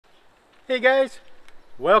Hey guys,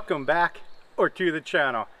 welcome back or to the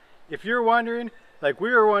channel. If you're wondering, like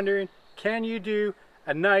we were wondering, can you do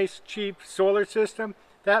a nice cheap solar system?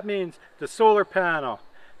 That means the solar panel,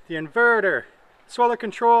 the inverter, solar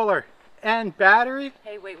controller, and battery.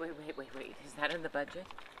 Hey, wait. Is that in the budget?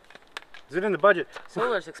 Is it in the budget?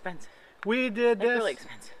 Solar's expensive. We did this really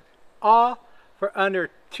expensive. all for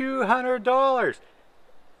under $200.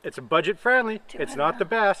 It's a budget friendly. It's not the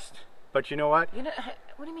best, but you know what? You know,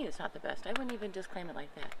 what do you mean it's not the best? I wouldn't even just claim it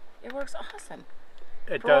like that. It works awesome.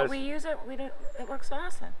 It For does. what we use it, it works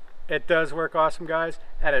awesome. It does work awesome, guys,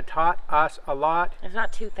 and it taught us a lot. It's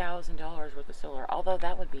not $2,000 worth of solar, although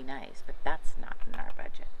that would be nice, but that's not in our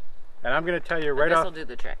budget. And I'm going to tell you But right off. This will do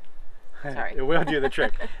the trick. Sorry. It will do the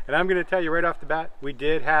trick. And I'm going to tell you right off the bat, we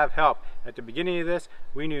did have help. At the beginning of this,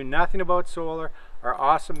 we knew nothing about solar. Our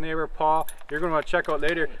awesome neighbor, Paul, you're going to want to check out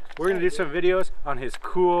later. We're going to do some videos on his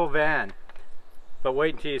cool van. But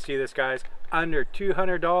wait until you see this, guys. Under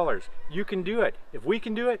 $200. You can do it. If we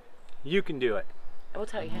can do it, you can do it. I will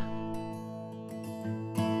tell you how.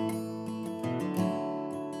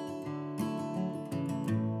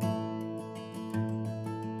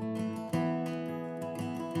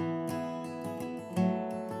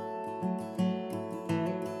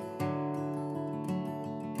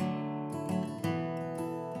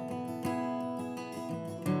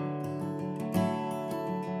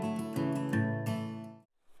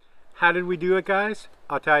 How did we do it, guys?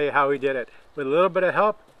 I'll tell you how we did it. With a little bit of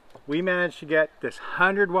help, we managed to get this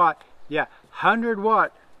 100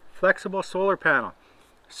 watt flexible solar panel.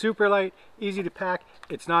 Super light, easy to pack.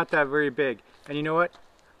 It's not that very big. And you know what?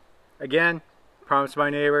 Again, promise my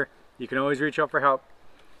neighbor, you can always reach out for help.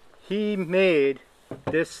 He made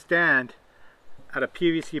this stand out of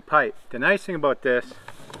PVC pipe. The nice thing about this,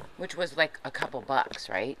 Which was like a couple bucks,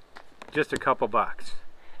 right? just a couple bucks.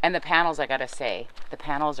 And the panels, I gotta say, the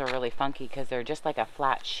panels are really funky because they're just like a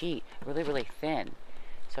flat sheet, really thin.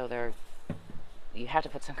 So you have to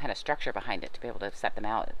put some kind of structure behind it to be able to set them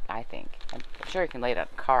out, I think. I'm sure you can lay it on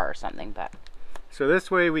a car or something, but. So this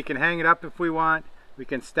way we can hang it up if we want. We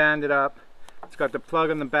can stand it up. It's got the plug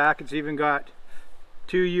on the back. It's even got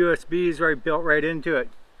 2 USBs built right into it.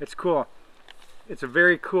 It's cool. It's a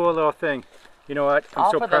very cool little thing. You know what? All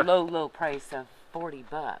for the low price of 40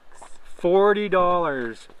 bucks.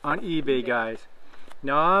 $40 on eBay, guys.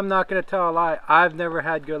 Now I'm not going to tell a lie. I've never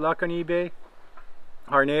had good luck on eBay.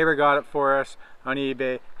 Our neighbor got it for us on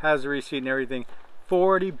eBay. Has the receipt and everything.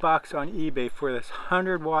 40 bucks on eBay for this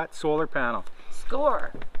 100 watt solar panel.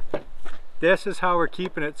 Score. This is how we're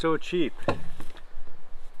keeping it so cheap.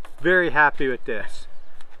 Very happy with this.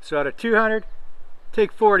 So out of 200,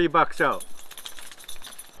 take 40 bucks out.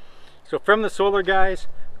 So from the solar, guys,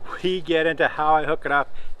 we get into how I hook it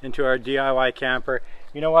up into our DIY camper.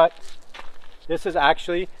 You know what? This is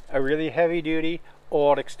actually a really heavy duty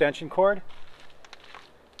old extension cord.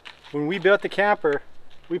 When we built the camper,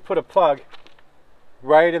 we put a plug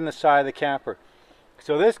right in the side of the camper.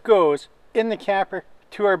 So this goes in the camper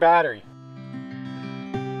to our battery.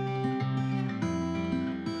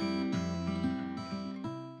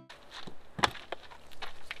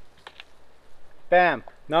 Bam!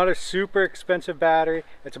 Not a super expensive battery.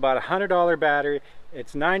 It's about a $100 battery.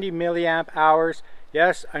 It's 90 milliamp hours.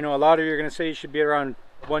 Yes, I know a lot of you are going to say you should be around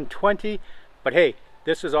 120, but hey,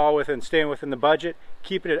 this is all staying within the budget,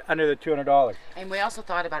 keeping it under the $200. And we also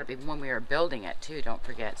thought about it when we were building it too, don't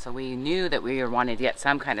forget. So we knew that we were wanting to get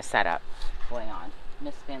some kind of setup going on.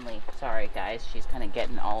 Miss Finley, sorry guys, she's kind of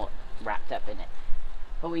getting all wrapped up in it.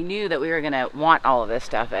 But we knew that we were going to want all of this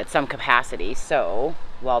stuff at some capacity, so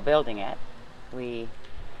while building it, we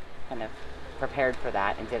kind of prepared for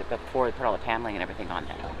that and did it before we put all the paneling and everything on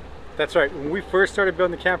there. That's right. When we first started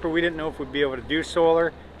building the camper, we didn't know if we'd be able to do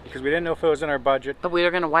solar because we didn't know if it was in our budget. But we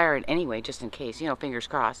were going to wire it anyway, just in case, you know, fingers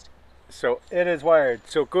crossed. So it is wired.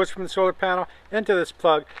 So it goes from the solar panel into this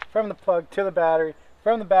plug, from the plug to the battery,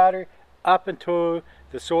 from the battery up into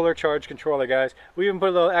the solar charge controller, guys. We even put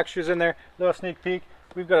a little extras in there, a little sneak peek.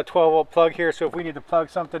 We've got a 12 volt plug here, so if we need to plug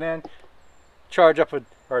something in, charge up,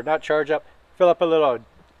 or not charge up, fill up a little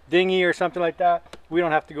dinghy or something like that, we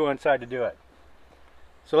don't have to go inside to do it.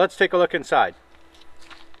 So let's take a look inside.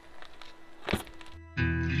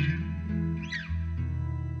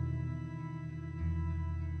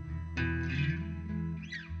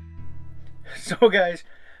 So guys,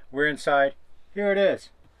 we're inside. Here it is.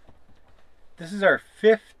 This is our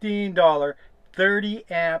 $15 30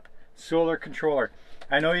 amp solar controller.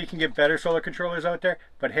 I know you can get better solar controllers out there,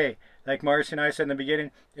 but hey, like Marcy and I said in the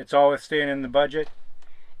beginning, it's always staying in the budget.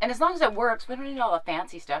 And as long as it works, we don't need all the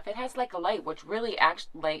fancy stuff. It has like a light, which really acts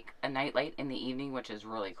like a night light in the evening, which is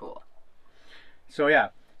really cool. So yeah,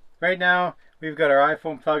 right now we've got our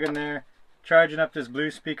iPhone plug in there, charging up this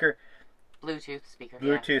Bluetooth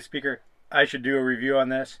speaker. I should do a review on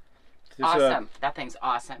this. Awesome. That thing's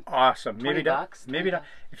awesome. Awesome. Maybe bucks. Maybe not.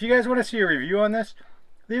 If you guys want to see a review on this,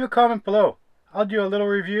 leave a comment below. I'll do a little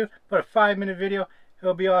review, about a 5-minute video.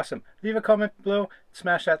 It'll be awesome. Leave a comment below,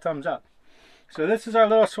 smash that thumbs up. So this is our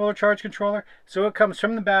little solar charge controller. So it comes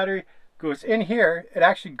from the battery, goes in here. It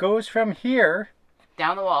actually goes from here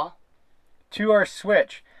down the wall to our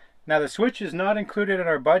switch. Now the switch is not included in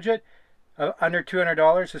our budget of under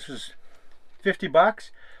 $200. This was 50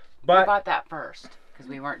 bucks. But we bought that first because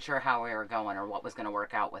we weren't sure how we were going or what was going to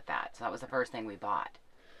work out with that. So that was the first thing we bought.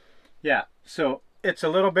 Yeah, so it's a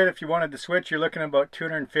little bit, if you wanted the switch, you're looking at about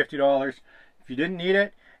 $250. If you didn't need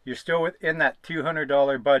it, you're still within that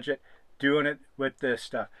 $200 budget doing it with this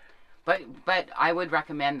stuff. But I would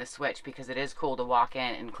recommend the switch because it is cool to walk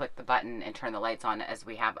in and click the button and turn the lights on as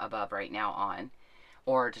we have above right now on.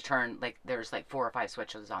 Or to turn, like, there's like 4 or 5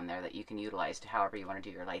 switches on there that you can utilize to however you want to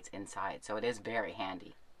do your lights inside. So it is very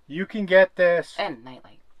handy. You can get this and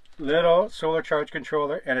nightlight little solar charge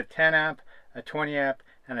controller in a 10 amp, a 20 amp,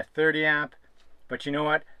 and a 30 amp. But you know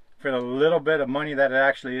what? For the little bit of money that it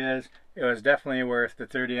actually is, it was definitely worth the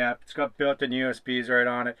 30 amp. It's got built-in USBs right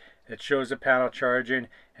on it. It shows the panel charging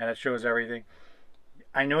and it shows everything.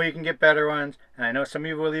 I know you can get better ones, and I know some of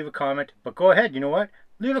you will leave a comment, but go ahead, you know what?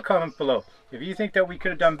 Leave a comment below. If you think that we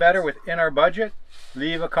could have done better within our budget,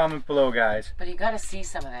 leave a comment below, guys. But you got to see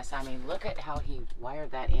some of this. I mean, look at how he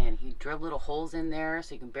wired that in. He drilled little holes in there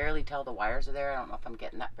so you can barely tell the wires are there. I don't know if I'm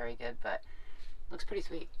getting that very good, but it looks pretty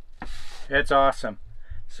sweet. It's awesome.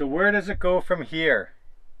 So where does it go from here?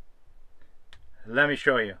 Let me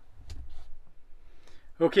show you.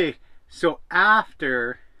 Okay, so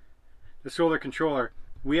after the solar controller,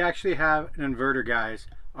 we actually have an inverter, guys.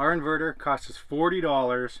 Our inverter costs us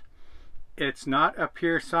 $40. It's not a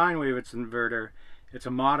pure sine wave, it's an inverter. It's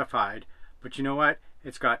a modified. But you know what?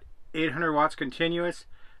 It's got 800 watts continuous,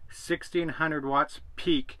 1600 watts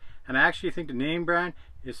peak. And I actually think the name brand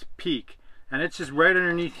is Peak. And it's just right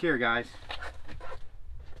underneath here, guys.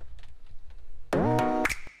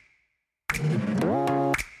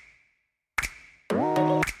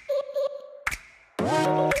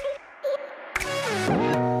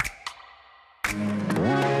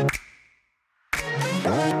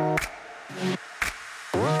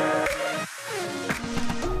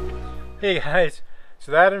 Hey guys,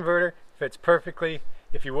 so that inverter fits perfectly.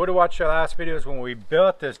 If you would have watched our last videos when we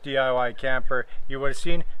built this DIY camper, you would have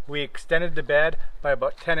seen we extended the bed by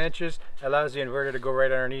about 10 inches. It allows the inverter to go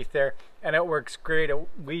right underneath there, and it works great.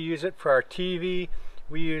 We use it for our TV.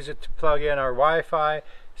 We use it to plug in our Wi-Fi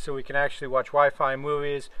so we can actually watch Wi-Fi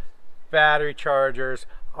movies, battery chargers,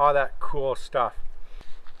 all that cool stuff.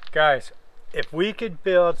 Guys, if we could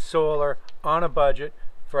build solar on a budget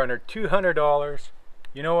for under $200,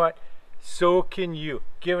 you know what? So can you.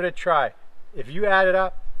 Give it a try. If you add it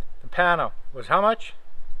up, the panel was how much?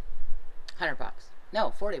 100 bucks.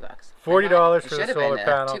 No, 40 bucks. $40 for the solar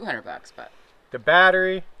panel. 200 bucks, but the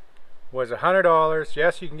battery was $100.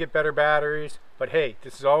 Yes, you can get better batteries, but hey,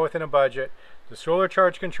 this is all within a budget. The solar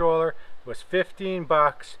charge controller was 15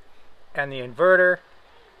 bucks, and the inverter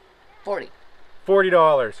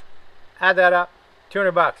 $40. Add that up,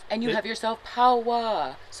 200 bucks. And you have yourself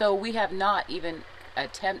power. So we have not even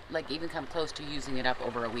even come close to using it up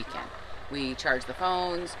over a weekend. We charge the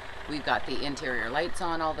phones, we've got the interior lights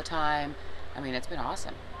on all the time. I mean, it's been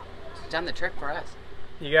awesome. It's done the trick for us.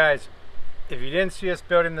 You guys, if you didn't see us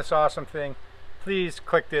building this awesome thing, please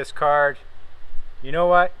click this card. You know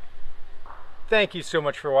what? Thank you so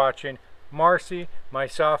much for watching. Marcy,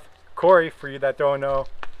 myself, Corey, for you that don't know,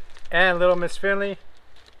 and little Miss Finley,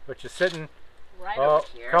 which is sitting right over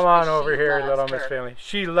here. Come on over here, little Miss Finley.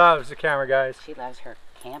 She loves the camera, guys. She loves her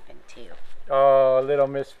camping too. Oh, little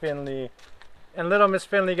Miss Finley. And little Miss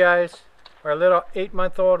Finley, guys, our little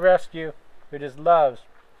 8-month-old rescue who just loves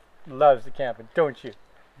the camping. Don't you?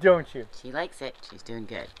 Don't you? She likes it. She's doing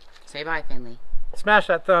good. Say bye, Finley. Smash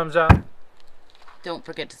that thumbs up. Don't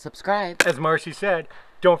forget to subscribe. As Marcy said,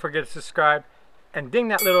 don't forget to subscribe and ding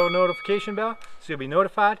that little notification bell so you'll be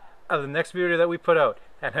notified of the next video that we put out.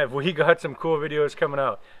 And have we got some cool videos coming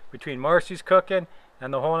out between Marcy's cooking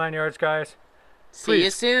and the whole 9 yards, guys. See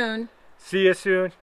you soon. See you soon.